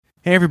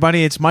Hey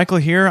everybody, it's Michael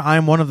here.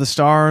 I'm one of the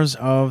stars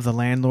of the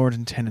Landlord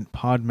and Tenant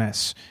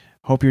Podmess.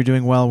 Hope you're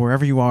doing well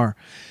wherever you are.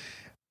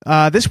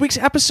 This week's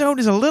episode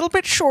is a little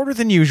bit shorter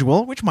than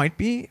usual, which might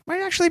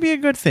actually be a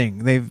good thing.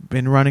 They've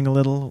been running a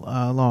little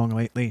long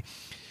lately.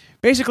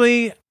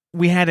 Basically,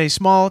 we had a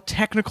small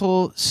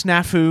technical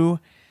snafu.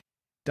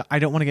 I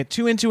don't want to get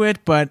too into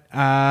it, but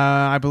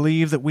I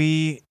believe that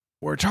we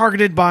were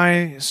targeted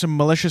by some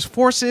malicious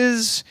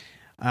forces.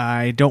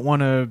 I don't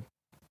want to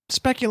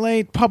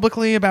speculate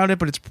publicly about it,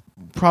 but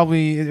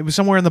it was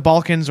somewhere in the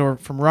Balkans or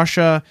from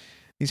Russia.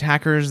 These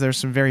hackers, there's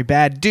some very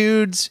bad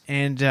dudes,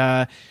 and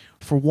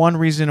for one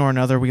reason or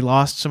another, we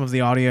lost some of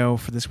the audio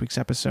for this week's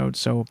episode.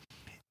 So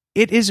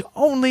it is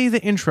only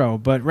the intro,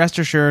 but rest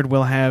assured,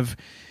 we'll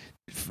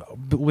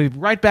be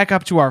right back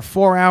up to our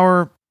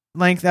 4-hour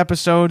length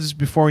episodes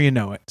before you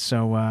know it.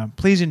 So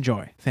please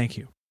enjoy. Thank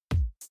you.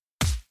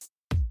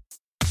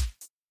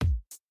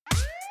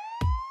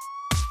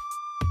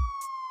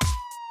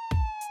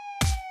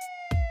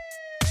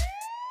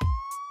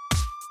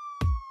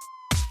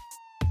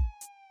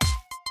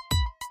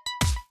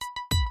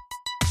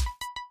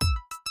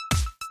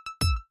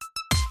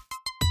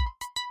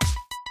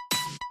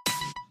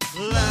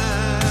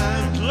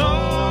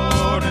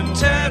 Landlord and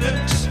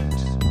tenant.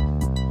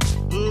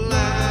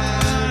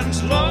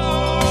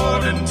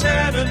 Landlord and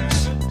tenant.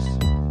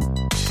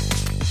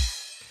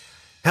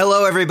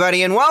 Hello,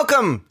 everybody, and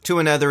welcome to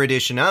another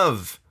edition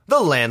of the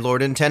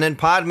Landlord and Tenant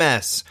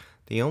Podmess,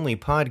 the only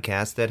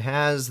podcast that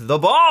has the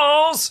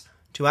balls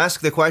to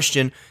ask the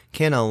question,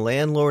 can a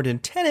landlord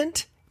and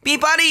tenant be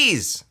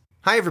buddies?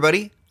 Hi,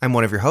 everybody. I'm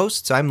one of your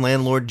hosts. I'm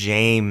Landlord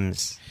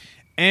James.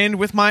 And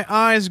with my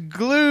eyes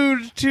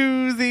glued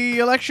to the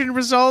election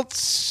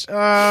results,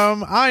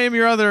 I am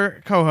your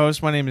other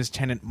co-host. My name is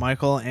Tenant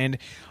Michael, and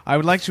I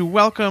would like to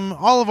welcome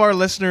all of our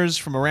listeners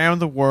from around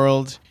the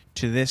world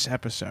to this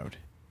episode.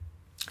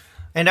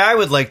 And I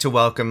would like to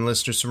welcome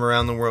listeners from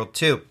around the world,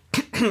 too.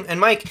 And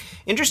Mike,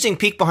 interesting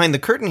peek behind the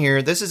curtain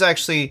here. This is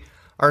actually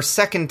our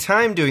second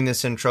time doing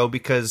this intro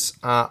because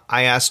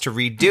I asked to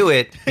redo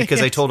it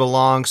because I told a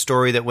long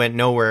story that went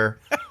nowhere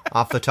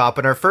off the top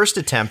in our first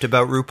attempt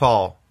about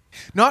RuPaul.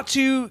 Not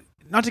to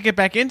get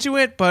back into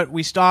it, but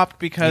we stopped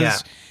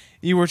because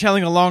you were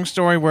telling a long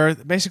story where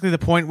basically the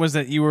point was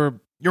that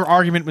your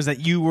argument was that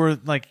you were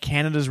like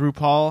Canada's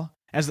RuPaul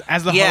as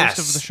the host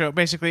of the show.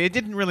 Basically, it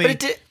didn't really.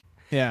 It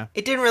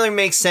didn't really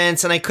make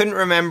sense, and I couldn't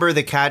remember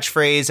the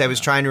catchphrase. I was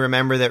trying to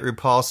remember that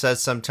RuPaul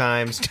says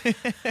sometimes.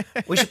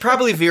 We should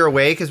probably veer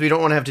away because we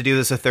don't want to have to do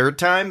this a third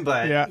time.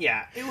 But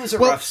yeah it was a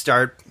rough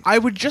start. I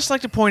would just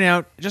like to point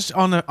out, just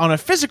on a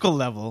physical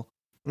level,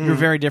 you're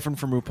very different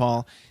from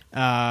RuPaul.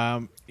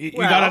 You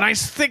got a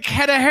nice thick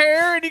head of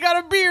hair, and you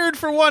got a beard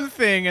for one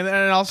thing, and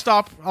then I'll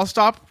stop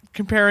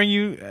comparing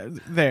you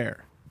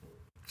there.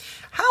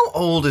 How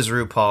old is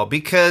RuPaul?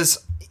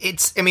 Because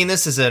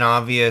this is an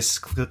obvious,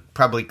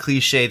 probably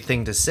cliched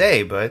thing to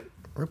say, but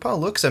RuPaul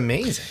looks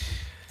amazing.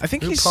 I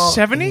think he's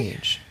 70.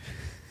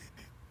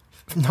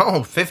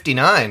 No,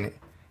 59.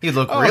 He'd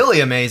look really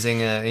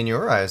amazing in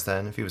your eyes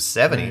then if he was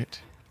 70. Right.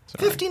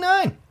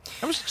 59.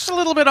 I was just a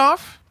little bit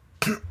off.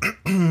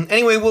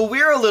 Anyway, well,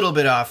 we're a little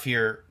bit off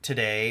here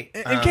today.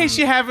 In case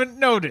you haven't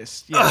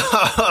noticed.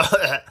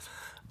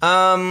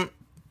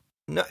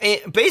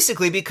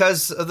 Basically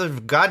because of the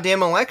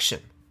goddamn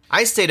election.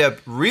 I stayed up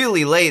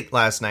really late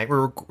last night.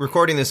 We're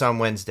recording this on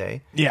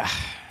Wednesday. Yeah.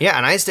 Yeah,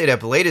 and I stayed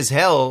up late as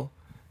hell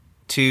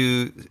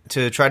to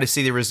try to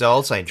see the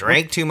results. I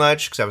drank too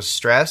much because I was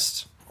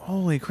stressed.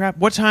 Holy crap.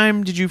 What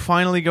time did you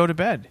finally go to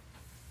bed?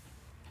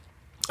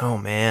 Oh,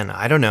 man.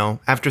 I don't know.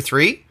 After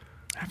 3?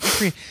 After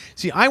 3.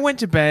 See, I went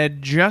to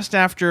bed just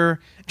after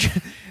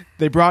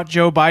they brought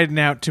Joe Biden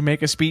out to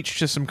make a speech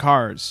to some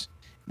cars.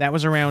 That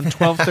was around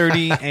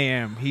 12:30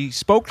 a.m. He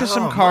spoke to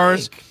some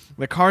cars. Mike.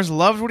 The cars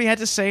loved what he had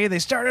to say. They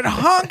started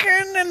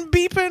honking and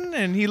beeping,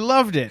 and he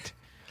loved it.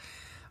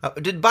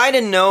 Did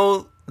Biden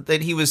know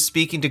that he was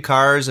speaking to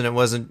cars and it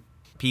wasn't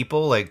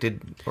people?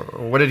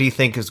 Or what did he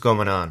think is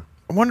going on?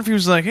 I wonder if he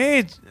was like,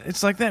 hey,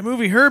 it's like that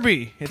movie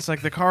Herbie. It's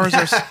like the cars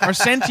are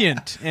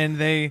sentient, and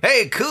they...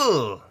 Hey,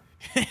 cool.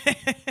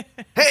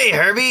 Hey,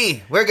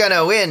 Herbie, we're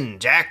gonna win,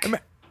 Jack.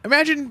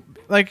 Imagine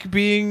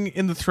being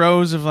in the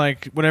throes of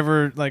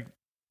whatever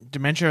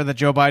dementia that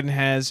Joe Biden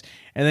has,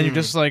 and then you're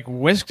just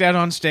whisked out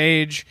on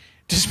stage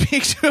to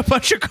speak to a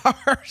bunch of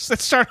cars that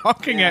start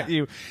honking at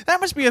you.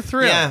 That must be a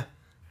thrill. Yeah.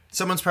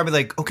 Someone's probably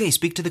like, okay,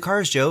 speak to the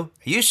cars, Joe.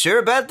 Are you sure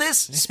about this?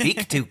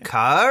 Speak to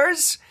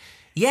cars?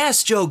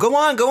 Yes, Joe, go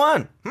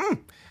on.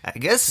 I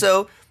guess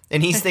so.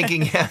 And he's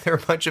thinking, there are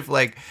a bunch of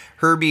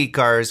Herbie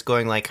cars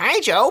going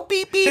hi, Joe,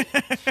 beep, beep.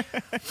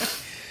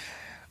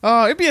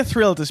 Oh, it'd be a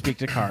thrill to speak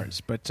to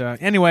cars. But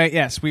anyway,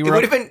 yes, we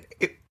were...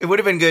 It would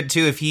have been good,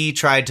 too, if he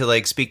tried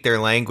to, speak their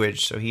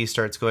language. So he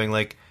starts going,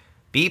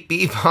 beep,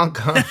 beep, honk,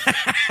 honk.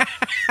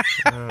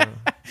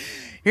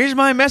 Here's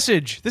my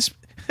message. This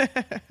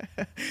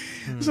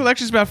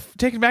election's about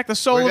taking back the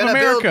soul of America.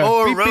 We're going to build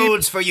more beep,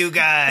 roads beep. for you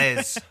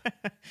guys.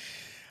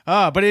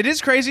 But it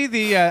is crazy.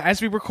 The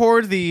as we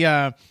record,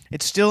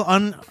 it's still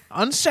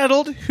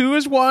unsettled. Who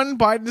has won?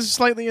 Biden is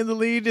slightly in the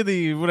lead in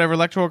the whatever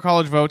electoral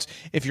college votes.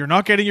 If you're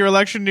not getting your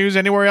election news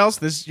anywhere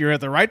else, you're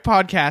at the right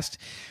podcast.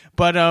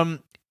 But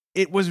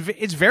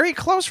it's very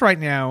close right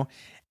now,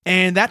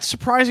 and that's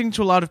surprising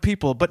to a lot of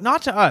people, but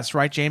not to us,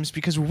 right, James?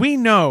 Because we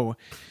know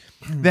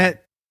the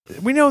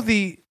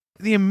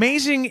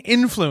amazing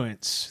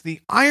influence,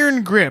 the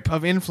iron grip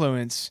of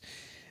influence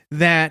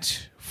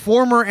that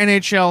former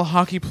NHL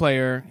hockey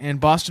player and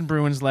Boston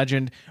Bruins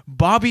legend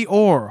Bobby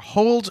Orr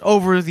holds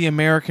over the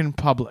American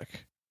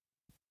public.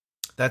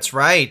 That's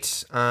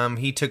right.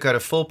 He took out a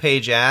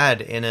full-page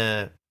ad in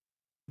a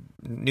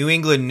New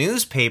England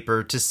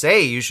newspaper to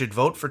say you should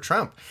vote for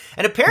Trump.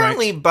 And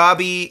apparently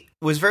Bobby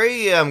was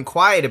very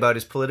quiet about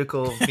his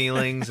political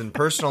feelings and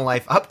personal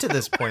life up to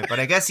this point. But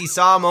I guess he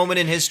saw a moment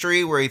in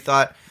history where he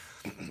thought,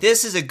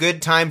 this is a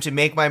good time to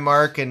make my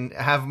mark and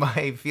have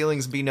my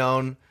feelings be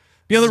known.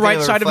 Be on the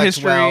right side of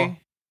history. Well.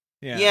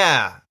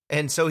 Yeah.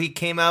 And so he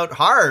came out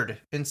hard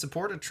in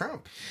support of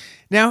Trump.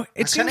 Now,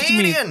 it seems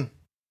Canadian. To me...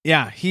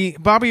 Yeah,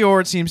 Bobby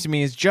Orr, it seems to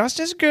me, is just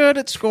as good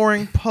at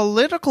scoring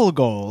political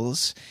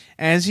goals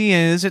as he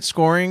is at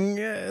scoring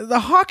the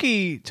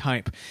hockey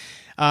type.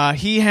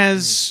 He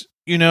has,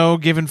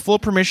 given full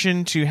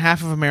permission to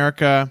half of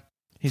America.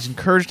 He's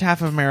encouraged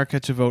half of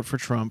America to vote for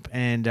Trump,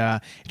 and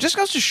it just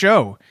goes to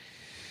show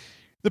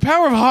the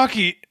power of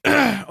hockey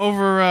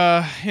over,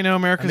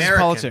 America's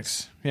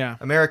politics. Yeah,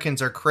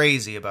 Americans are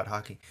crazy about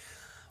hockey.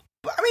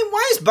 I mean,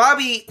 why is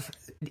Bobby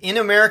in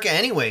America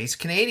anyway? He's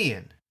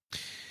Canadian.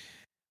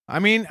 I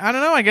mean, I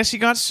don't know. I guess he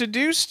got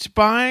seduced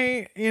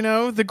by,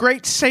 the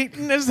great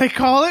Satan, as they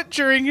call it,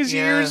 during his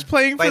years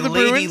playing for the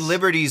Bruins. By Lady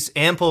Liberty's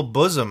ample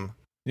bosom.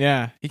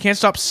 Yeah. He can't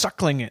stop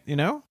suckling it,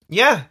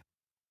 Yeah.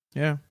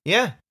 Yeah.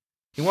 Yeah.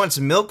 He wants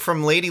milk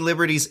from Lady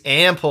Liberty's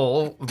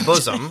ample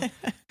bosom,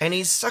 and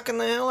he's sucking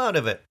the hell out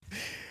of it.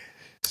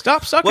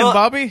 Stop sucking,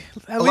 Bobby.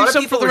 A lot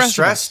of people were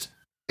stressed.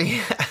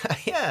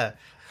 Yeah.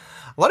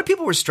 A lot of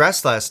people were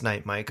stressed last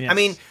night, Mike. Yes. I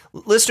mean,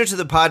 listeners to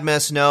the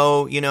Podmess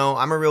know,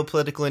 I'm a real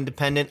political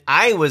independent.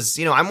 I was,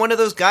 I'm one of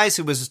those guys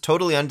who was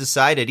totally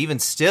undecided, even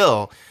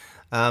still.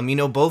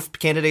 Both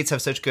candidates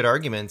have such good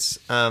arguments.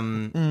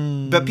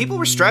 But people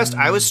were stressed.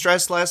 I was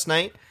stressed last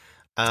night.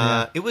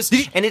 It was,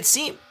 and it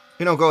seemed,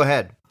 go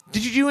ahead.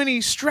 Did you do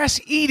any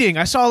stress eating?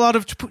 I saw a lot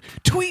of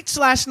tweets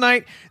last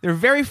night. They're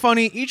very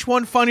funny, each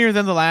one funnier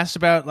than the last,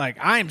 about,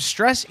 I'm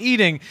stress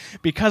eating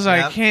because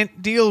I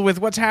can't deal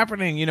with what's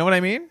happening. You know what I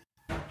mean?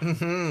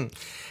 Mm-hmm.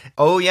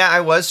 Oh, yeah,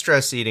 I was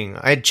stress eating.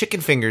 I had chicken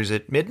fingers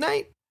at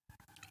midnight.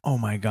 Oh,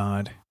 my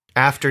God.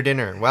 After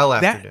dinner. Well,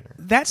 after dinner.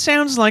 That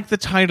sounds like the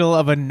title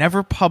of a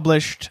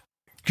never-published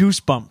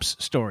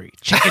Goosebumps story.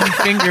 Chicken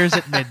fingers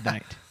at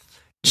midnight.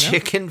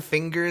 Chicken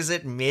fingers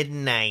at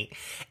midnight.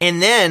 And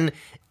then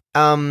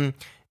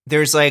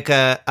there's like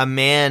a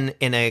man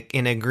in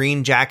a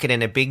green jacket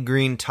and a big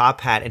green top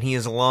hat, and he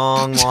has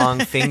long, long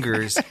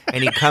fingers,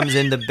 and he comes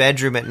in the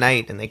bedroom at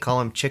night, and they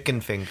call him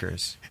Chicken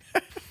Fingers.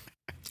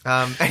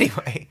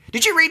 Anyway,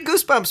 did you read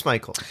Goosebumps,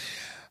 Michael?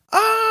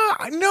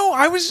 No,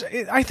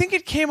 I think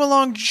it came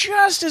along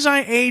just as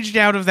I aged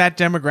out of that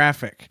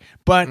demographic.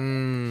 But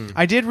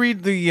I did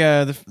read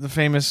the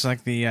famous,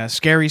 the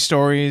scary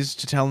stories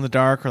to tell in the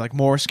dark, or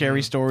more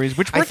scary stories,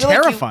 which were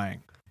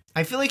terrifying.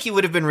 I feel like you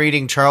would have been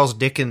reading Charles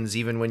Dickens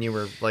even when you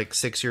were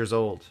 6 years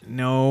old.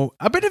 No,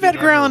 a bit of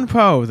Edgar Allan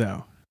Poe,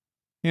 though.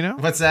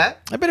 What's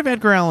that? A bit of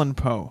Edgar Allan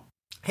Poe.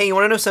 Hey, you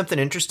want to know something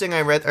interesting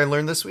I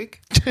learned this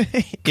week?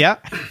 Yeah.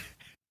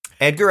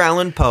 Edgar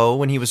Allan Poe,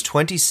 when he was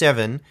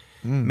 27,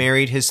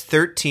 married his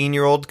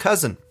 13-year-old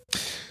cousin.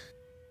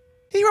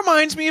 He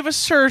reminds me of a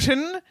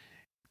certain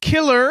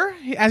killer,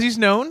 as he's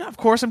known. Of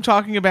course, I'm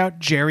talking about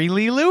Jerry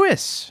Lee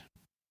Lewis.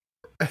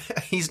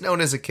 He's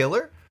known as a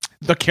killer?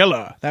 The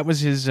Killer. That was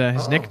his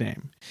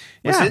nickname.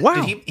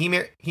 Wow. Did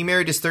he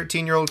married his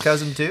 13-year-old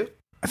cousin, too?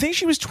 I think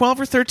she was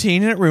 12 or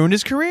 13, and it ruined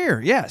his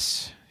career.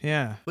 Yes.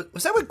 Yeah.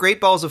 Was that what Great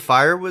Balls of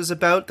Fire was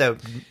about,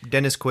 that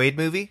Dennis Quaid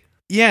movie?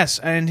 Yes,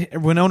 and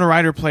Winona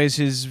Ryder plays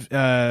his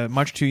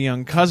much too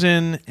young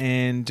cousin,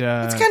 and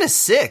it's kind of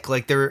sick.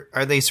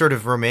 Are they sort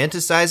of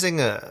romanticizing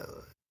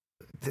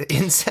the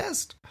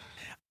incest?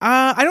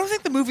 I don't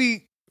think the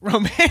movie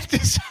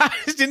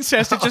romanticized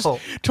incest. It just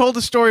told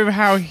the story of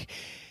how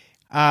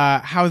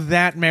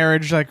that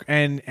marriage,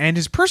 and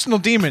his personal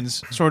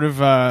demons, sort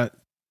of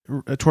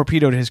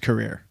torpedoed his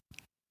career.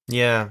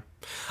 Yeah,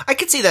 I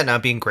could see that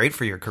not being great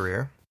for your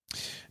career.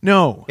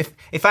 No.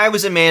 If I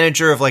was a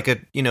manager of a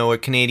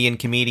Canadian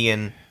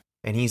comedian,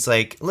 and he's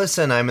like,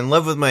 listen, I'm in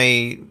love with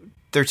my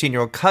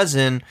 13-year-old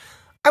cousin,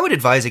 I would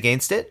advise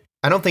against it.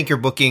 I don't think you're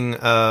booking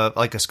a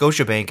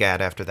Scotiabank ad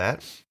after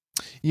that.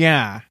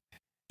 Yeah.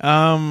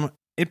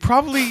 It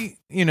probably,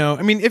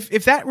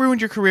 if that ruined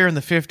your career in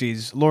the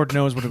 50s, Lord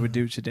knows what it would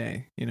do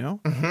today,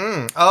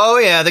 Mm-hmm. Oh,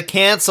 yeah, the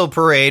cancel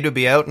parade would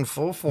be out in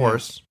full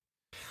force. Yeah.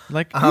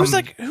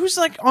 Who's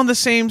on the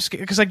same scale?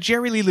 Because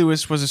Jerry Lee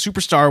Lewis was a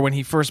superstar when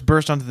he first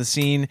burst onto the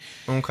scene.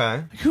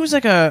 Okay. Who's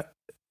a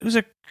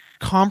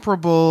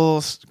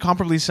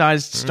comparably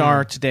sized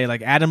star today,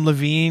 like Adam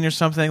Levine or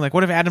something? Like,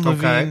 what if Adam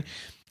Levine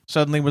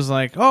suddenly was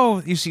like,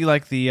 oh, you see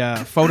like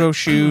the photo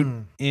shoot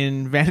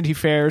in Vanity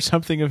Fair or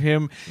something of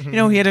him. You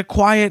know, he had a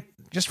quiet,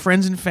 just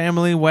friends and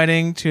family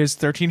wedding to his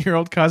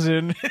 13-year-old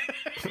cousin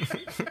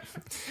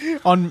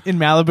in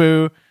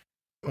Malibu.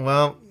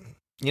 Well,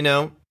 you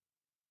know,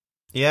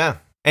 yeah.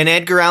 And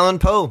Edgar Allan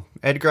Poe,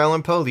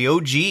 the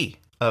OG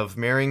of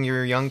marrying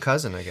your young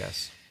cousin, I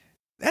guess.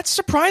 That's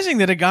surprising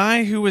that a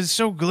guy who was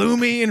so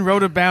gloomy and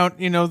wrote about,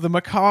 you know, the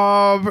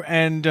macabre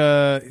and,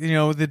 you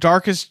know, the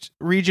darkest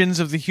regions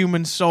of the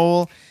human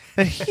soul,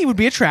 that he would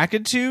be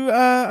attracted to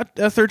a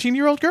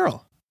 13-year-old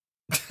girl.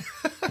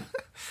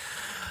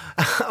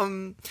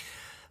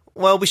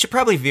 Well, we should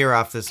probably veer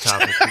off this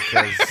topic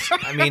because,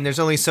 I mean, there's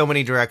only so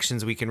many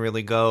directions we can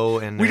really go.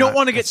 And we don't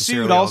want to get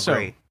sued also,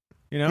 you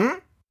know? Hmm?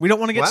 We don't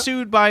want to get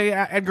sued by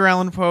Edgar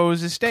Allan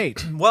Poe's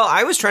estate. Well,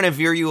 I was trying to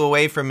veer you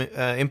away from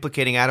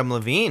implicating Adam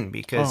Levine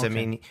because, I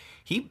mean,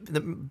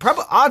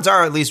 odds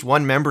are at least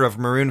one member of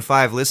Maroon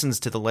 5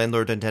 listens to the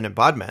Landlord and Tenant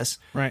Podmess.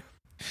 Right.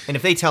 And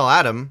if they tell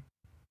Adam,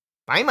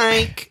 bye,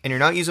 Mike, and you're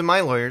not using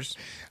my lawyers.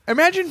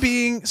 Imagine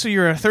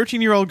you're a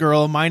 13-year-old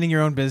girl minding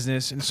your own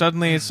business, and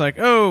suddenly it's like,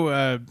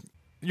 oh,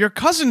 your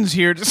cousin's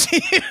here to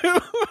see you.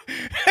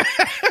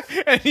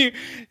 And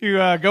you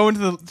go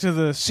into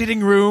the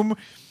sitting room,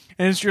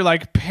 and it's your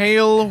like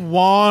pale,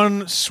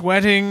 wan,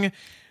 sweating,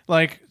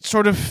 like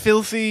sort of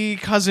filthy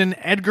cousin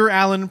Edgar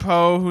Allan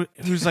Poe,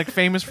 who's like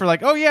famous for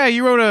like, oh yeah,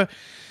 you wrote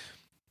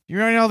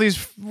all these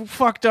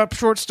fucked up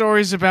short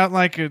stories about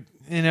like a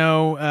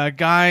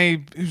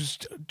guy who's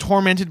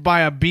tormented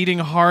by a beating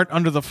heart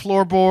under the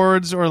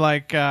floorboards, or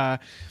like a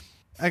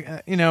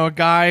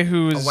guy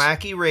who's a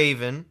wacky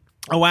raven,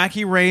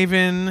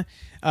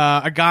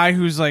 a guy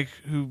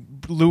who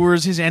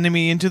lures his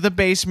enemy into the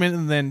basement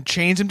and then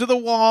chains him to the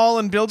wall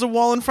and builds a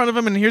wall in front of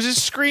him and hears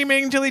his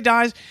screaming until he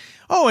dies.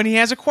 Oh, and he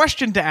has a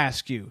question to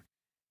ask you.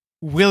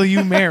 Will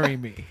you marry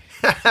me?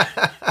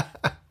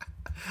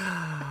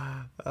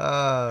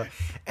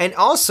 And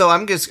also,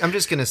 I'm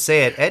just gonna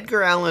say it.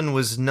 Edgar Allan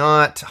was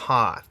not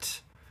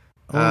hot.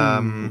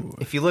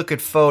 If you look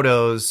at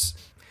photos,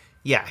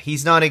 yeah,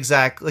 he's not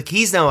exactly like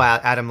he's no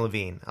Adam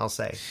Levine. I'll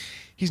say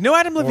he's no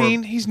Adam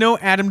Levine. He's no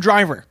Adam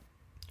Driver.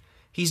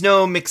 He's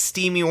no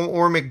McSteamy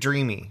or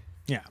McDreamy.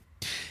 Yeah.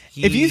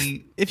 If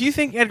you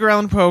think Edgar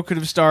Allan Poe could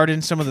have starred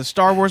in some of the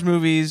Star Wars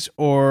movies,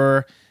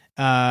 or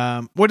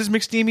what is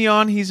McSteamy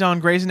on? He's on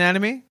Grey's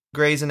Anatomy.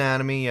 Grey's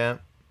Anatomy, yeah.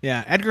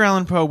 Yeah, Edgar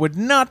Allan Poe would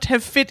not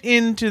have fit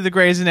into the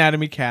Grey's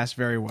Anatomy cast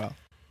very well.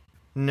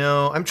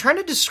 No, I'm trying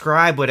to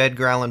describe what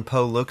Edgar Allan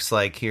Poe looks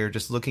like here,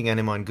 just looking at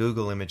him on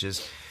Google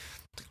Images.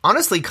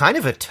 Honestly, kind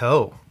of a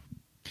toe.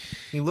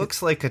 He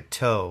looks like a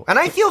toe. And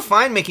I feel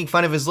fine making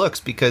fun of his looks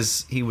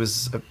because he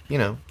was,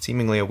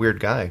 seemingly a weird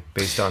guy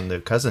based on the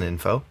cousin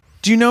info.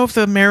 Do you know if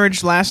the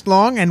marriage lasted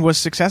long and was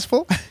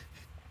successful?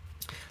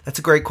 That's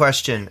a great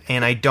question,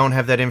 and I don't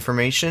have that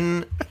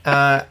information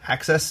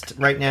accessed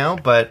right now,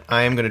 but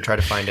I am going to try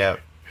to find out.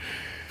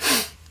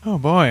 Oh,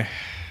 boy.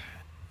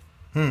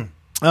 We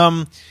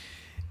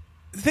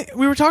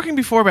were talking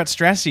before about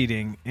stress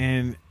eating,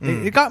 and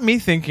it got me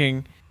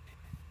thinking,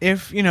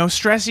 if,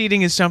 stress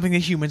eating is something that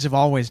humans have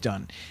always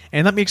done.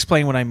 And let me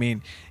explain what I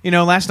mean.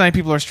 Last night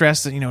people are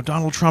stressed that,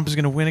 Donald Trump is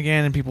going to win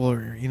again, and people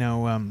are,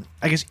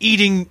 I guess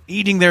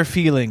eating their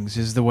feelings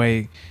is the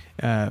way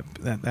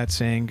that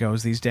saying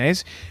goes these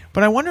days.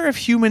 But I wonder if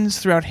humans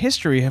throughout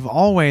history have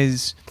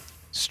always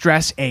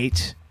stress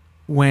ate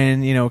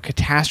when,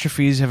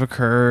 catastrophes have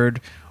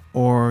occurred,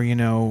 or,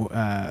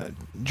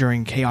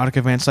 during chaotic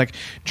events, like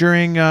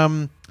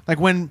during... Like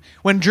when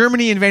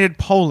Germany invaded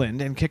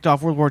Poland and kicked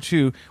off World War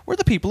II, were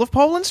the people of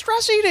Poland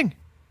stress eating?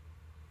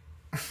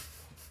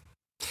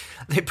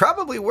 They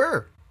probably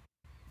were.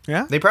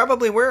 Yeah? They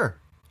probably were.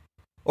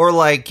 Or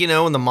like,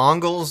 when the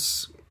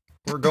Mongols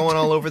were going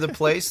all over the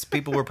place,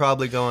 people were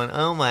probably going,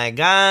 oh my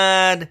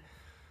God.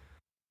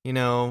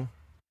 Or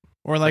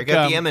like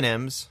got the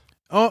M&Ms.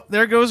 Oh,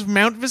 there goes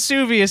Mount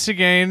Vesuvius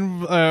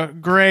again.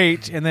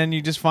 Great. And then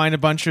you just find a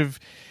bunch of...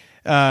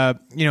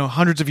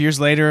 hundreds of years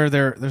later,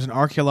 there's an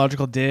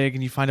archaeological dig,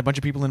 and you find a bunch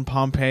of people in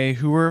Pompeii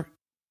who were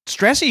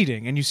stress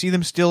eating, and you see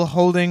them still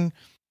holding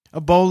a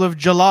bowl of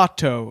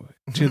gelato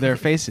to their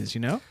faces.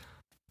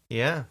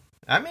 Yeah,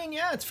 I mean,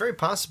 yeah, it's very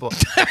possible.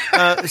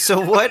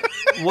 So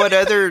what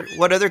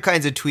other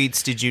kinds of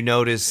tweets did you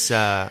notice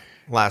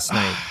last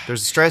night?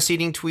 There's stress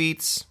eating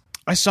tweets.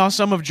 I saw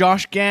some of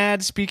Josh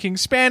Gad speaking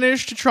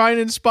Spanish to try and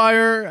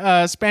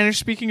inspire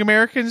Spanish-speaking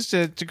Americans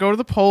to go to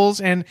the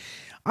polls, and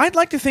I'd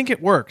like to think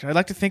it worked. I'd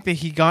like to think that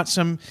he got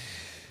some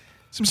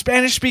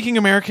Spanish-speaking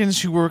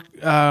Americans who were,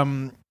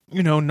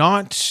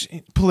 not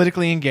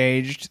politically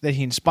engaged, that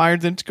he inspired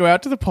them to go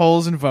out to the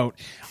polls and vote.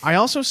 I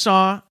also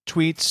saw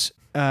tweets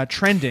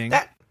trending.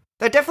 That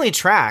definitely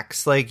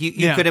tracks. Like,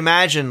 you could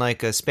imagine,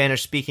 like, a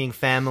Spanish-speaking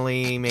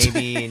family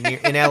maybe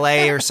in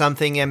L.A. or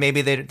something, and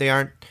maybe they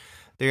aren't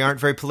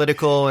very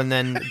political, and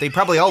then they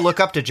probably all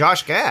look up to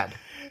Josh Gad.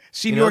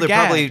 Senor they're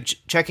Gad. probably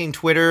checking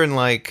Twitter and,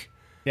 like...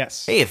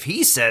 Yes. Hey, if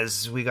he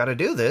says we got to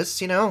do this,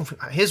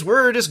 his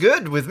word is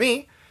good with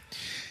me.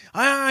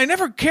 I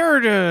never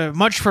cared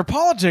much for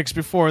politics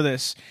before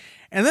this.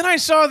 And then I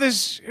saw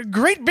this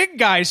great big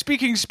guy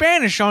speaking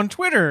Spanish on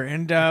Twitter.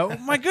 And oh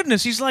my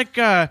goodness, he's like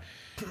a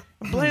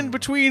blend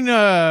between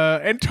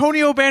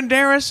Antonio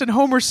Banderas and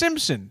Homer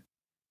Simpson.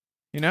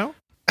 You know?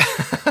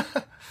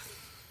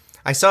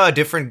 I saw a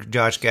different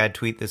Josh Gad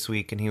tweet this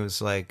week, and he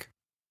was like,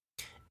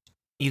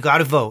 you got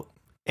to vote.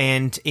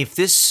 And if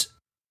this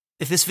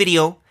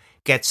video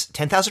gets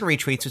 10,000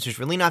 retweets, which is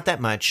really not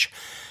that much,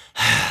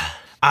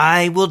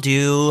 I will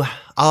do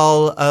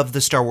all of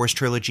the Star Wars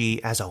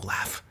trilogy as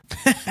Olaf.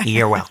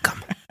 You're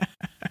welcome.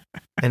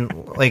 And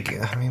what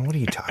are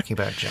you talking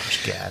about,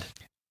 Josh Gad?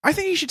 I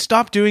think you should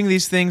stop doing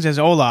these things as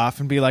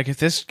Olaf and be like, if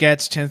this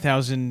gets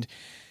 10,000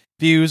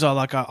 views,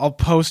 I'll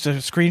post a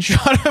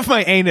screenshot of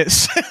my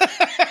anus.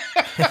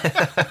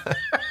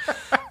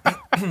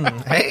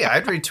 Hey,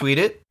 I'd retweet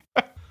it.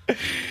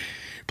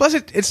 Plus,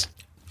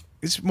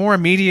 it's more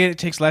immediate. It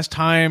takes less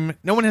time.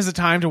 No one has the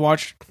time to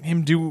watch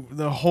him do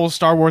the whole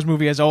Star Wars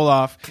movie as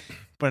Olaf.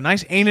 But a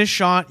nice anus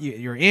shot,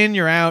 you're in,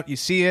 you're out, you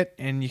see it,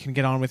 and you can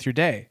get on with your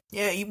day.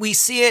 Yeah, we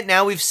see it.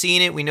 Now we've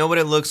seen it. We know what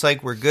it looks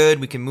like. We're good.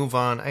 We can move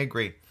on. I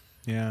agree.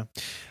 Yeah.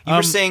 You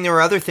were saying there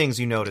were other things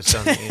you noticed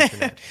on the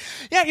internet.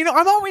 Yeah,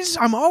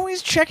 I'm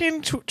always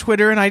checking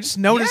Twitter, and I just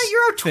notice. Yeah,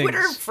 you're a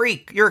Twitter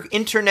freak. You're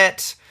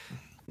internet.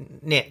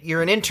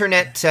 You're an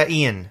internet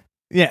Ian.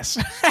 Yes.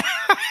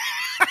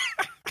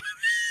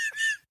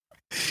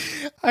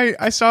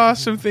 I saw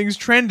some things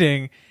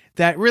trending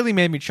that really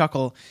made me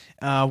chuckle.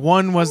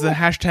 One was the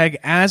hashtag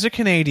as a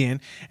Canadian,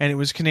 and it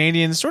was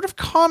Canadians sort of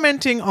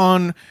commenting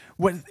on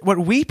what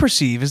we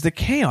perceive as the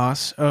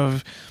chaos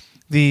of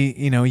the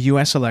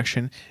U.S.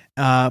 election.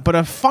 But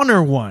a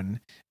funner one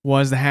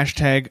was the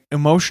hashtag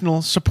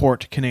emotional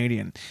support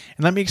Canadian.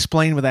 And let me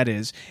explain what that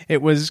is.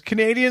 It was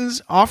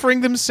Canadians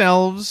offering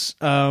themselves,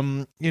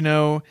 very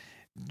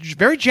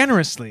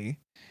generously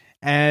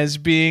as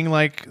being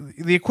like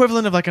the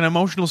equivalent of like an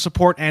emotional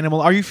support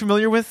animal. Are you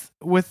familiar with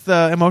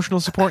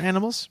emotional support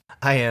animals?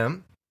 I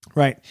am.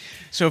 Right.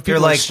 So if they're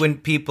people like when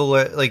people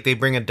they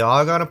bring a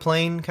dog on a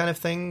plane kind of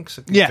thing.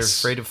 So yes.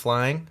 They're afraid of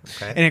flying.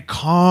 Okay. And it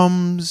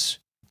calms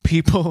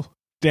people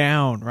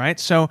down, right?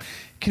 So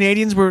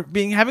Canadians were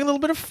having a little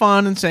bit of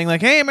fun and saying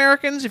like, hey,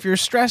 Americans, if you're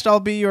stressed, I'll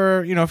be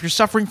your, if you're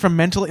suffering from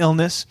mental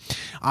illness,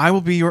 I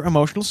will be your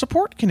emotional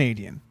support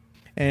Canadian.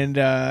 And,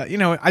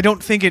 I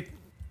don't think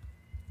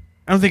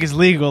it's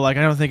legal. Like,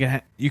 I don't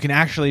think you can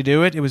actually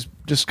do it. It was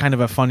just kind of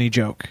a funny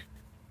joke.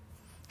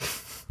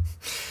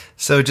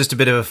 So just a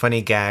bit of a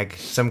funny gag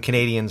some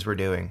Canadians were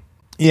doing.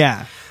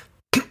 Yeah.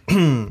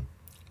 Who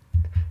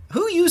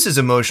uses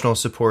emotional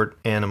support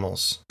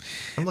animals?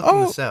 I'm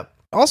looking this up.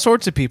 All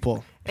sorts of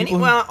people.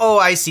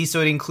 I see.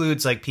 So it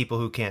includes like people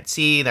who can't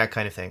see, that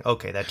kind of thing.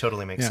 Okay, that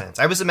totally makes sense.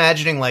 I was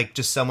imagining like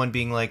just someone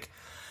being like,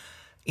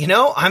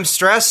 I'm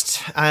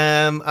stressed.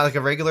 Like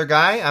a regular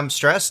guy. I'm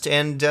stressed,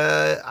 and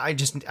I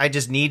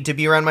just need to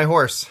be around my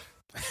horse.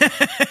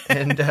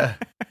 And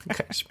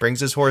just brings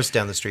his horse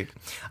down the street.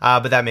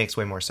 But that makes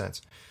way more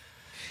sense.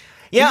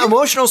 Yeah,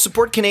 emotional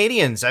support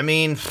Canadians. I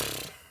mean,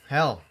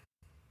 hell.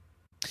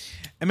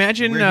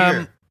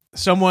 Imagine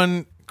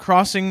someone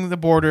crossing the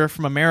border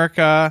from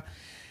America,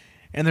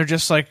 and they're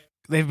just like,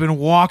 they've been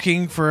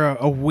walking for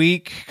a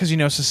week because,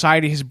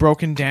 society has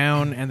broken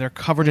down and they're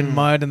covered in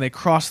mud, and they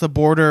cross the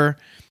border.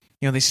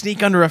 They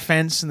sneak under a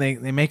fence and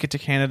they make it to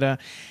Canada.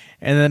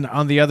 And then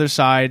on the other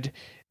side,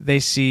 they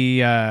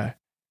see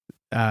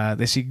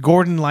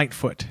Gordon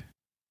Lightfoot.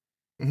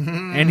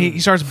 And he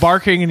starts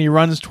barking and he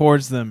runs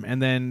towards them,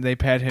 and then they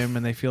pet him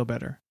and they feel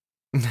better.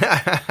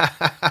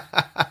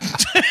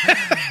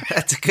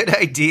 That's a good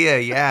idea,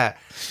 yeah.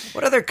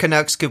 What other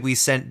Canucks could we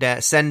send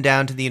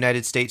down to the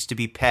United States to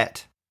be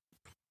pet?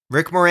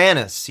 Rick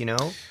Moranis,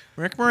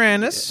 Rick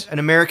Moranis. An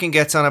American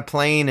gets on a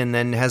plane and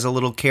then has a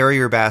little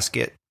carrier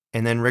basket,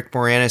 and then Rick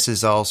Moranis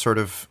is all sort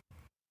of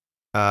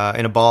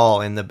in a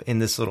ball in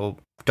this little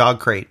dog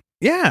crate.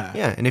 Yeah.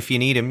 Yeah, and if you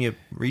need him, you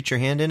reach your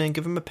hand in and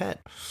give him a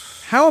pet.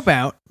 How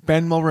about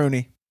Ben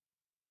Mulroney?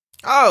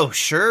 Oh,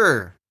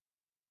 sure.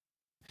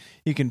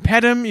 You can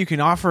pet him. You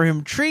can offer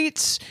him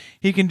treats.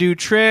 He can do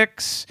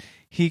tricks.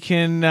 He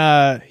can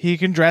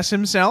dress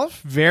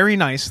himself very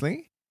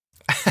nicely.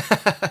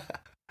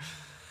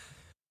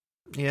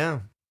 Yeah.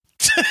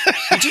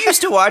 Did you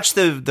used to watch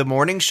the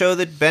morning show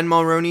that Ben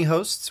Mulroney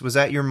hosts? Was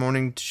that your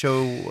morning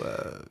show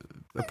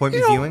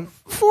appointment viewing?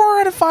 4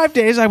 out of 5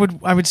 days, I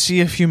would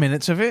see a few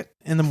minutes of it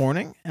in the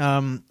morning.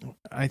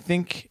 I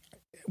think,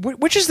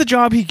 which is the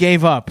job he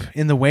gave up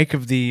in the wake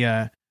of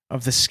the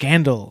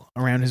scandal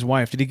around his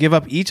wife. Did he give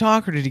up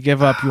E-Talk or did he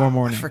give up Your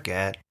Morning? I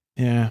forget.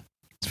 Yeah.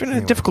 It's been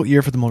a difficult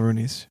year for the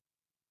Mulroneys.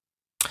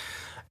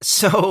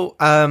 So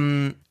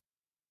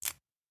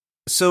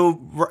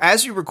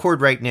as you record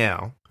right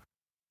now,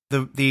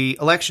 the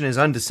election is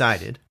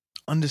undecided.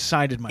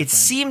 Undecided, my friend. It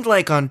seemed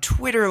like on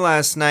Twitter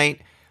last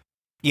night,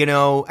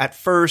 at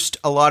first,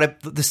 a lot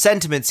of the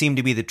sentiment seemed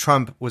to be that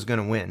Trump was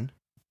going to win.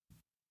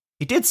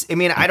 He did. I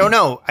mean, I don't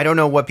know. I don't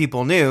know what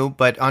people knew,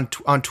 but on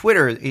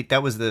Twitter,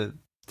 that was the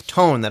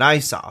tone that I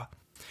saw.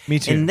 Me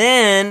too. And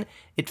then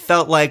it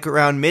felt like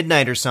around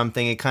midnight or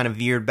something, it kind of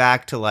veered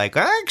back to like,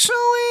 actually,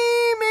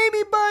 maybe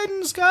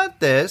Biden's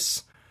got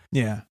this.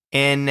 Yeah.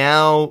 And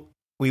now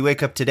we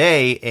wake up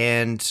today,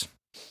 and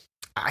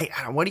I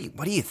don't, what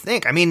do you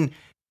think? I mean,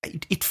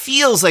 it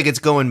feels like it's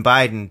going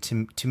Biden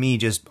to me,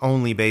 just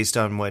only based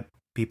on what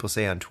people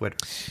say on Twitter.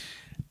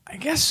 I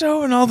guess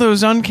so, and all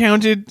those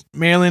uncounted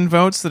mail-in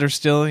votes that are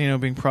still,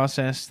 being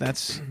processed.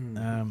 That's,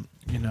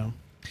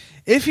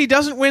 if he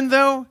doesn't win,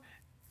 though,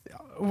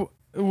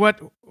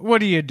 what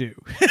do you do?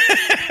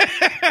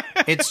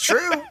 It's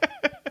true.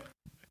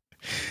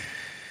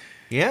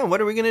 Yeah,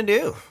 what are we gonna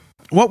do?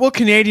 What will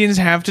Canadians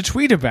have to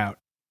tweet about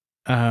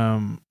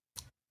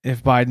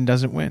if Biden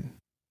doesn't win?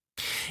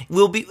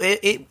 We'll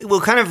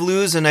kind of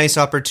lose a nice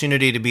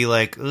opportunity to be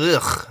like,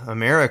 ugh,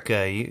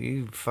 America,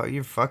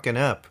 you're fucking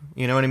up.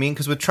 You know what I mean?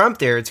 Because with Trump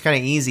there, it's kind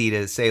of easy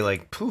to say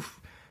like,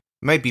 poof,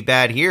 might be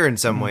bad here in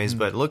some ways,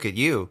 but look at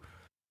you.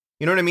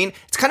 You know what I mean?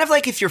 It's kind of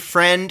like if your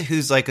friend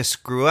who's like a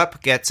screw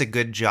up gets a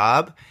good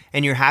job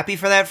and you're happy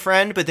for that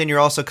friend, but then you're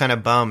also kind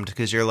of bummed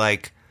because you're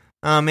like,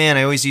 oh man,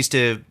 I always used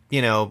to,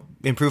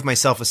 improve my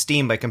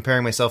self-esteem by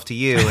comparing myself to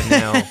you, and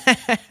now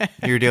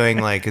you're doing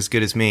like as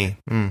good as me.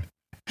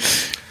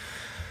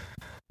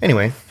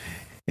 Anyway,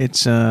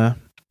 it's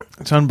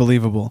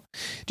unbelievable.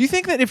 Do you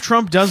think that if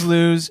Trump does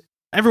lose,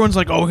 everyone's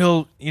like,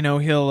 oh,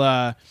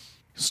 he'll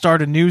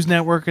start a news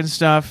network and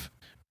stuff,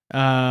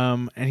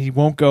 and he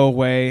won't go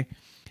away?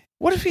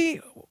 What if he,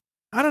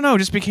 I don't know,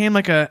 just became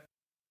like a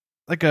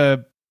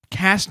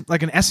cast,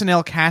 like an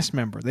SNL cast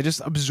member? They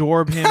just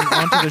absorb him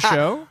onto the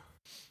show.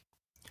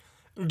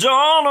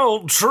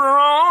 Donald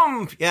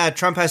Trump. Yeah,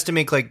 Trump has to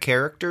make like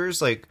characters.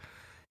 Like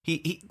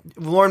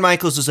Lorne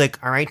Michaels is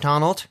like, all right,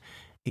 Donald,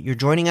 you're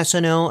joining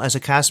SNL as a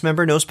cast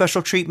member, no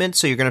special treatment,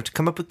 so you're going to have to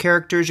come up with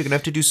characters. You're going to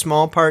have to do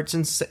small parts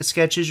and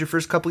sketches your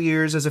first couple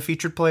years as a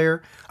featured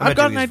player. I've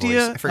got an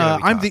idea.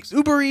 I'm the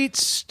Uber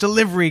Eats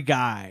delivery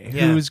guy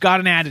who's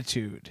got an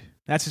attitude.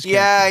 That's his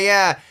character.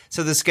 Yeah.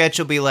 So the sketch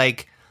will be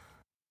like,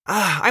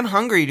 I'm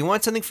hungry. Do you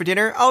want something for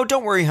dinner? Oh,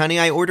 don't worry, honey.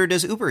 I ordered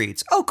as Uber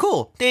Eats. Oh,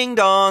 cool. Ding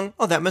dong.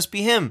 Oh, that must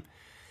be him.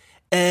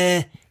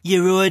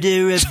 Your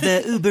order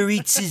of Uber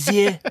Eats is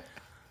here.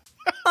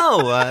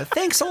 Oh,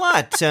 thanks a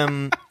lot.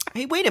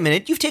 Hey, wait a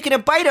minute. You've taken a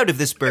bite out of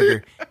this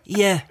burger.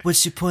 Yeah,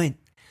 what's your point?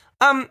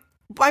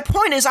 My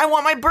point is I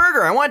want my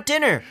burger. I want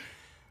dinner.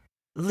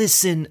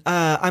 Listen,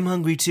 I'm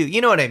hungry too.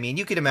 You know what I mean.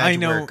 You can imagine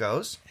where it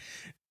goes.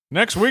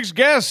 Next week's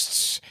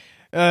guests,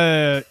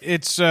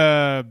 it's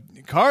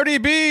Cardi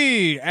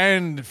B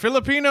and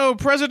Filipino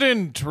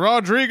President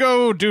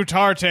Rodrigo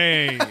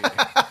Duterte.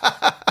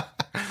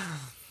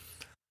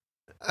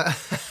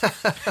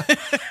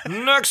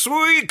 Next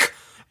week,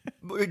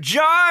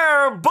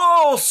 Jair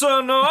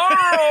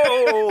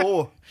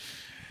Bolsonaro.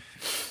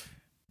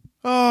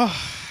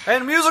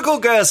 And musical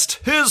guest,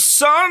 his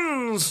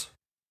sons.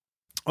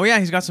 Oh yeah,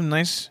 he's got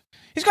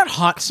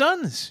hot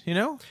sons,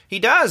 He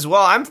does.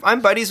 Well,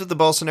 I'm buddies with the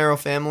Bolsonaro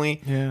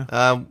family.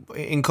 Yeah.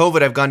 In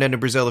COVID, I've gone down to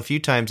Brazil a few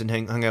times and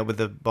hung out with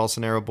the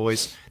Bolsonaro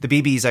boys. The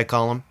BBs, I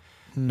call them.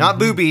 Not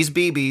boobies,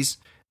 BBs.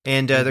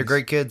 And they're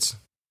great kids.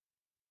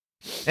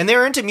 And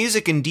they're into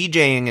music and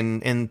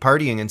DJing and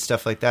partying and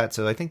stuff like that.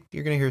 So I think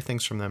you're going to hear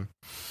things from them.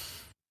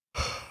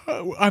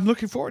 I'm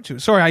looking forward to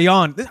it. Sorry, I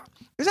yawned.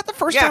 Is that the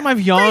first time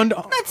I've yawned?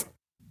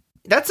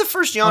 That's the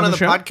first yawn on the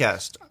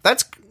podcast.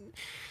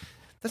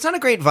 That's not a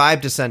great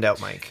vibe to send out,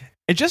 Mike.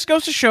 It just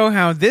goes to show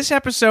how this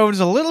episode is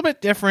a little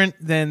bit different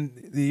than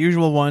the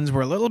usual ones.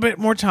 We're a little bit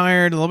more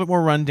tired, a little bit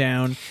more run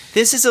down.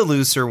 This is a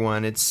looser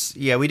one.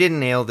 We didn't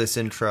nail this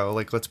intro.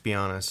 Like, let's be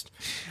honest.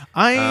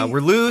 We're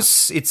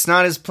loose. It's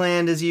not as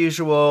planned as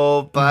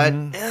usual, but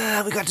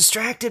we got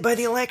distracted by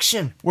the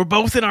election. We're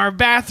both in our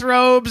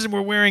bathrobes, and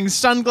we're wearing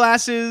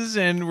sunglasses,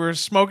 and we're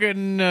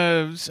smoking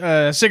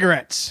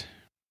cigarettes.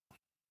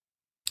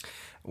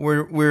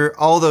 We're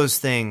all those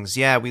things.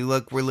 Yeah, we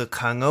look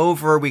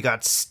hungover. We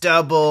got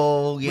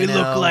stubble. We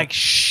look like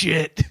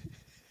shit.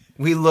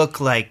 We look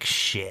like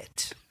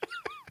shit.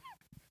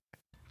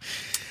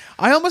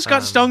 I almost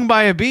got stung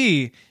by a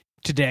bee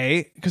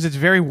today because it's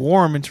very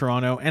warm in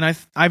Toronto, and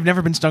I've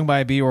never been stung by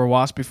a bee or a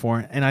wasp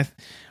before, and I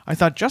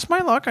thought, just my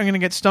luck, I'm going to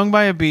get stung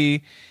by a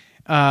bee.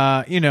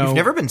 You've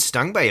never been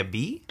stung by a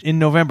bee? In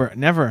November?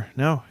 Never.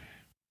 No.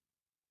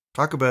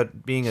 Talk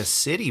about being a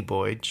city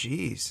boy.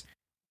 Jeez.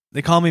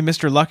 They call me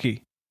Mr.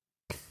 Lucky.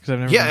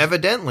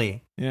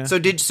 Evidently. Yeah.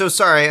 So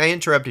sorry, I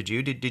interrupted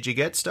you. Did you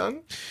get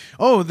stung?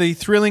 Oh, the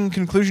thrilling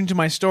conclusion to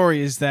my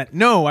story is that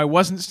no, I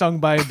wasn't stung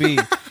by a bee,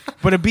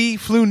 but a bee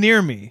flew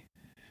near me.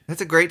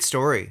 That's a great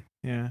story.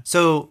 Yeah.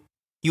 So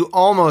you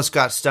almost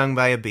got stung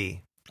by a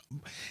bee.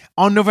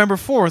 On November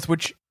 4th,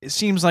 which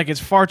seems like it's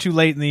far too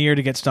late in the year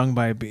to get stung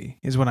by a bee,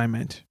 is what I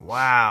meant.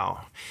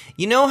 Wow.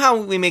 You know how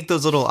we make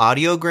those little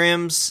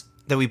audiograms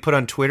that we put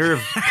on Twitter of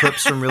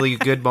clips from really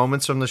good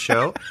moments from the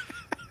show?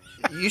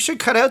 You should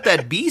cut out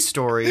that bee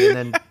story and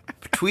then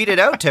tweet it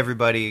out to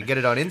everybody. Get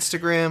it on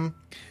Instagram.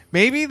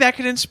 Maybe that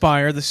could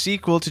inspire the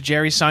sequel to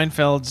Jerry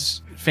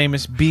Seinfeld's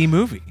famous B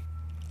movie.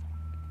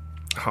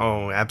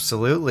 Oh,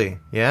 absolutely.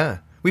 Yeah.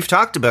 We've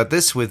talked about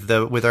this with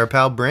our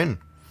pal Bryn.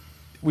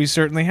 We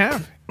certainly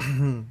have.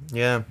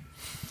 Yeah.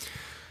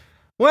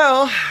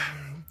 Well,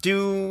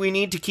 do we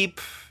need to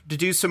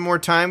do some more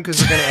time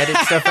because we're going to edit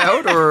stuff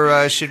out,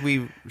 or should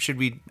we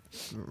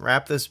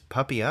wrap this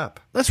puppy up?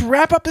 Let's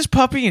wrap up this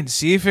puppy and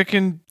see if it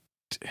can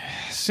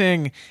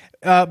sing.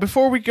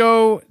 Before we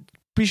go,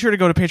 be sure to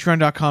go to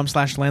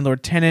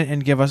patreon.com/landlordtenant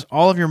and give us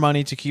all of your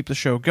money to keep the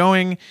show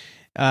going.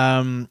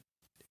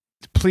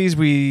 Please,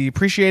 we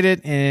appreciate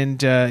it.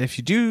 And if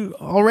you do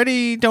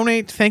already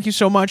donate, thank you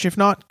so much. If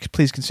not,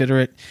 please consider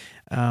it.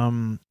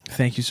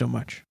 Thank you so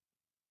much.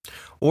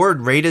 Or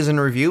rate us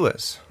and review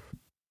us.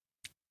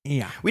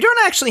 Yeah. We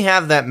don't actually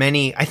have that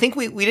many. I think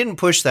we didn't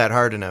push that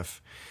hard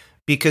enough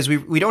because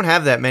we don't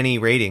have that many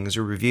ratings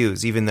or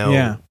reviews, even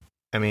though,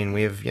 I mean,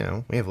 we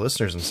have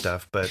listeners and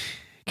stuff, but.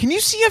 Can you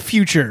see a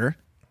future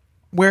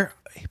where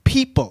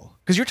people,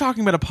 because you're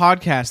talking about a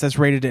podcast that's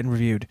rated and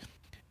reviewed,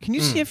 can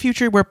you see a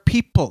future where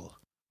people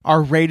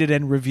are rated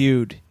and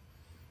reviewed?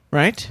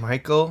 Right?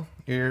 Michael,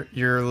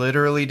 you're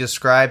literally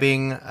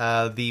describing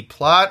the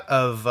plot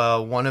of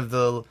one of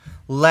the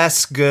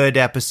less good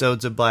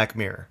episodes of Black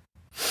Mirror.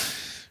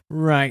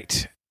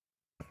 Right.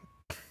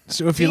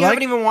 So if you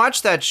haven't even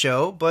watched that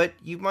show, but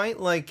you might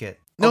like it.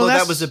 Although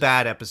that was a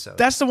bad episode.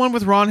 That's the one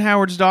with Ron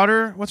Howard's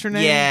daughter. What's her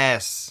name?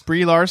 Yes.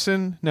 Brie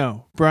Larson?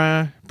 No.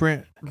 Brent.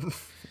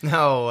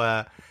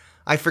 No,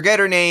 I forget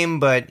her name,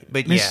 but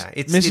yeah,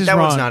 that Ron.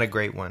 one's not a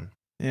great one.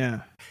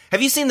 Yeah.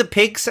 Have you seen the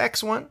pig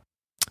sex one?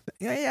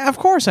 Yeah, of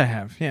course I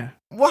have. Yeah.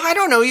 Well, I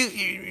don't know.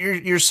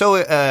 You're so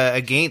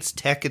against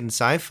tech and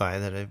sci-fi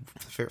that I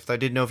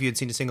didn't know if you had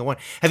seen a single one.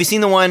 Have you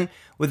seen the one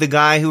with the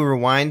guy who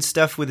rewinds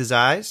stuff with his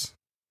eyes?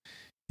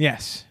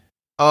 Yes.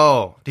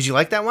 Oh, did you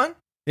like that one?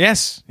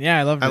 Yes. Yeah,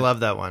 I loved it. I love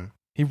that one.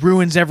 He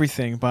ruins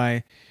everything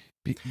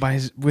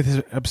with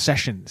his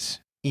obsessions.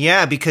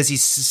 Yeah, because he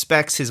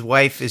suspects his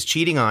wife is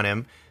cheating on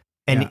him.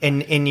 And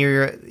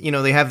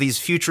they have these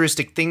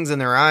futuristic things in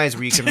their eyes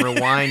where you can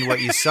rewind what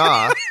you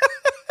saw.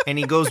 And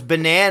he goes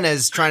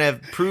bananas trying to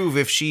prove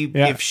if she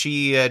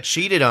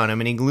cheated on him,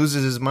 and he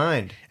loses his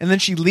mind. And then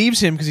she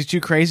leaves him because he's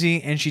too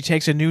crazy, and she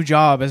takes a new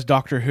job as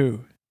Doctor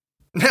Who.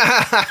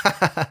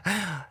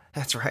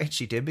 That's right.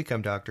 She did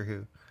become Doctor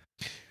Who.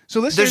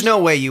 So there's no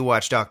way you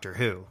watch Doctor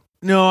Who.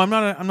 No, I'm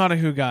not a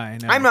Who guy.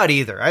 No. I'm not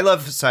either. I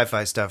love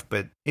sci-fi stuff,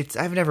 but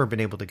I've never been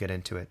able to get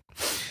into it.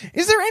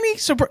 Is there any?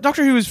 So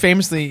Doctor Who is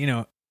famously,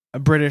 a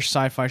British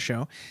sci-fi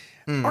show.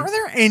 Are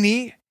there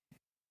any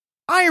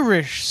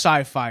Irish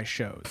sci-fi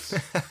shows?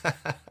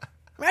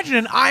 Imagine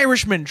an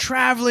Irishman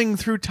traveling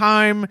through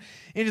time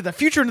into the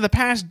future, into the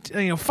past,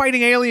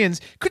 fighting aliens.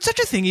 Could such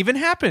a thing even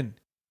happen?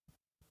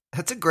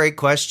 That's a great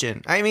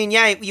question. I mean,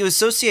 yeah, you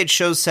associate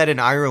shows set in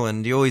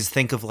Ireland, you always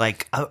think of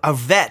like a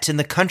vet in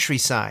the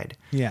countryside.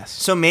 Yes.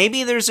 So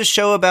maybe there's a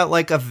show about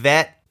like a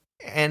vet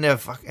and a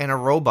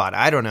robot.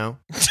 I don't know.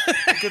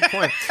 Good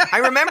point. I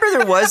remember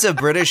there was a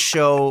British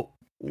show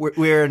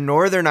where a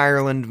Northern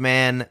Ireland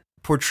man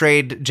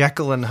portrayed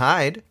Jekyll and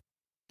Hyde,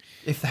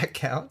 if that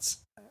counts.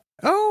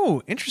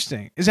 Oh,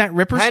 interesting. Is that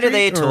Ripper How Street? Do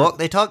they talk?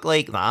 They talk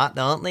like that,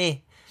 don't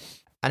they?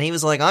 And he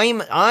was like,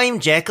 I'm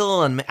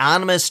Jekyll and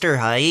Mr.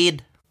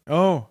 Hyde.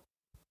 Oh.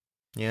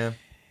 Yeah.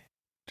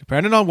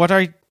 Depending on what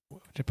I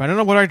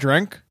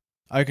drink,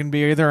 I can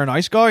be either a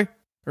nice guy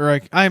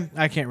or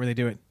I can't really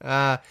do it.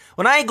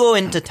 When I go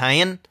into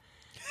town,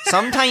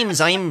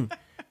 sometimes I'm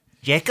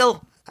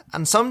Jekyll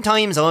and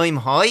sometimes I'm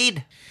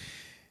Hyde.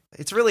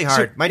 It's really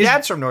hard. So My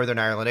dad's from Northern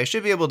Ireland. I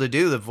should be able to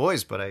do the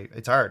voice, but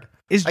it's hard.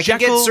 I can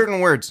Jekyll... get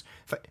certain words.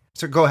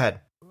 So go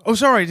ahead. Oh,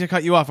 sorry to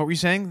cut you off. What were you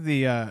saying?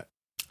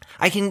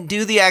 I can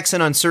do the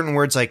accent on certain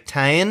words like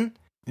town.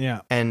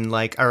 Yeah. And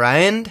like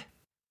around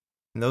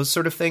and those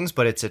sort of things,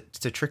 but it's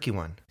a tricky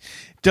one.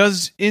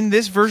 Does in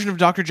this version of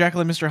Dr.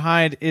 Jekyll and Mr.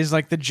 Hyde, is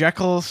like the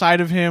Jekyll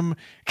side of him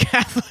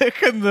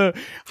Catholic and the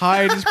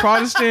Hyde is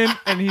Protestant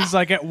and he's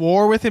like at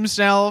war with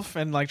himself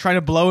and like trying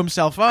to blow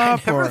himself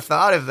up? I never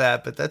thought of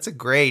that, but that's a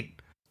great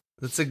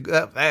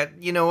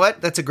you know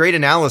what? That's a great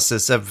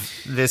analysis of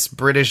this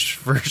British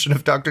version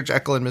of Dr.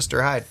 Jekyll and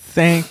Mr. Hyde.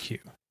 Thank you.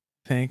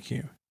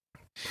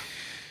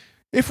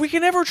 If we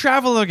can ever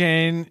travel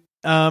again,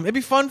 it'd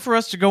be fun for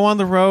us to go on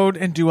the road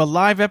and do a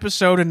live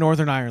episode in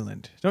Northern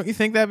Ireland. Don't you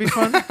think that'd be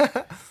fun?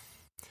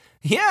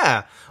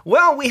 Yeah.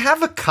 Well, we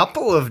have a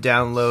couple of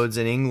downloads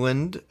in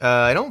England.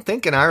 I don't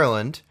think in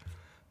Ireland.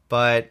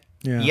 But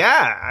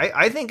yeah,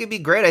 I think it'd be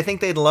great. I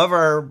think they'd love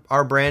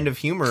our brand of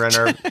humor and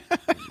our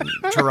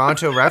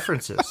Toronto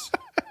references.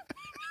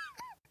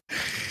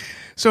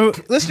 So,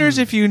 listeners,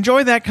 if you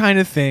enjoy that kind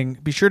of thing,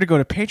 be sure to go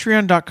to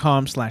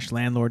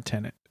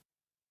patreon.com/landlordtenant.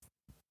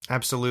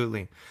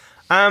 Absolutely.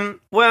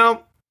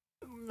 Well,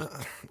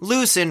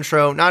 loose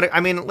intro.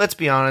 Let's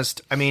be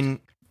honest.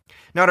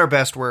 Not our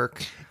best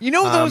work. You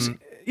know those.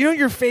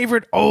 Your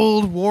favorite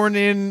old,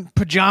 worn-in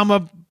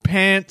pajama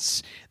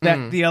pants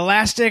that the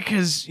elastic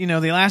has, the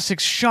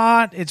elastic's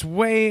shot. It's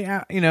way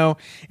out,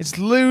 it's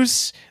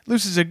loose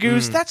as a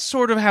goose. That's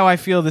sort of how I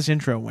feel this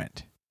intro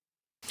went.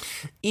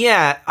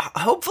 Yeah,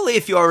 hopefully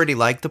if you already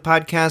like the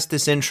podcast,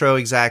 this intro,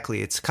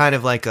 exactly. It's kind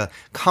of like a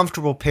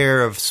comfortable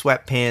pair of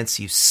sweatpants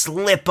you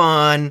slip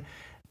on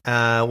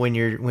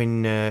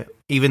when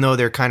even though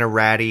they're kind of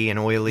ratty and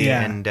oily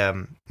and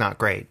not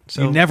great.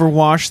 So you never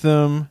wash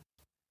them.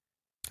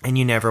 And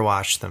you never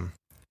wash them.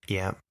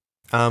 Yeah.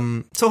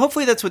 So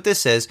hopefully that's what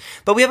this is.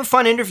 But we have a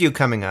fun interview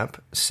coming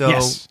up. So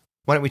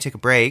why don't we take a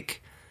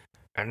break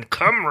and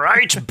come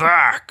right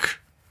back.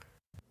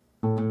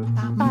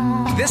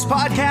 This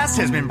podcast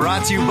has been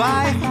brought to you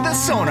by the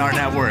Sonar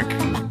Network.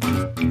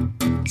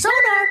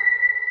 Sonar!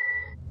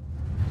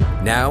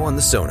 Now on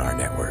the Sonar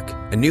Network,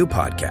 a new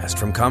podcast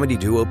from comedy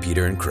duo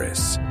Peter and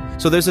Chris.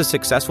 So there's a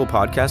successful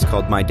podcast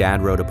called My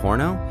Dad Wrote a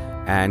Porno,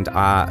 and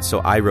so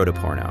I wrote a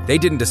porno. They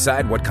didn't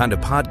decide what kind of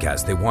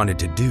podcast they wanted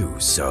to do,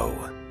 so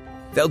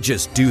they'll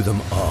just do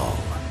them all.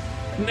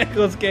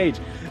 Nicolas Cage.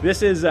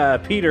 This is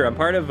Peter. I'm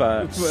part of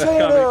Say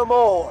no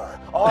more.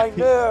 I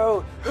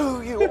know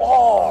who you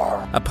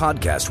are. A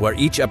podcast where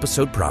each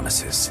episode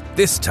promises,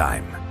 this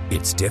time,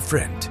 it's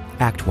different.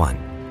 Act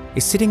 1.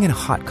 Is sitting in a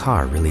hot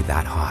car really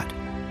that hot?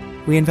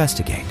 We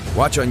investigate.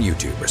 Watch on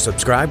YouTube or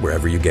subscribe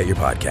wherever you get your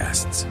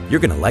podcasts. You're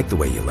going to like the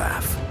way you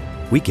laugh.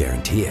 We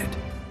guarantee it.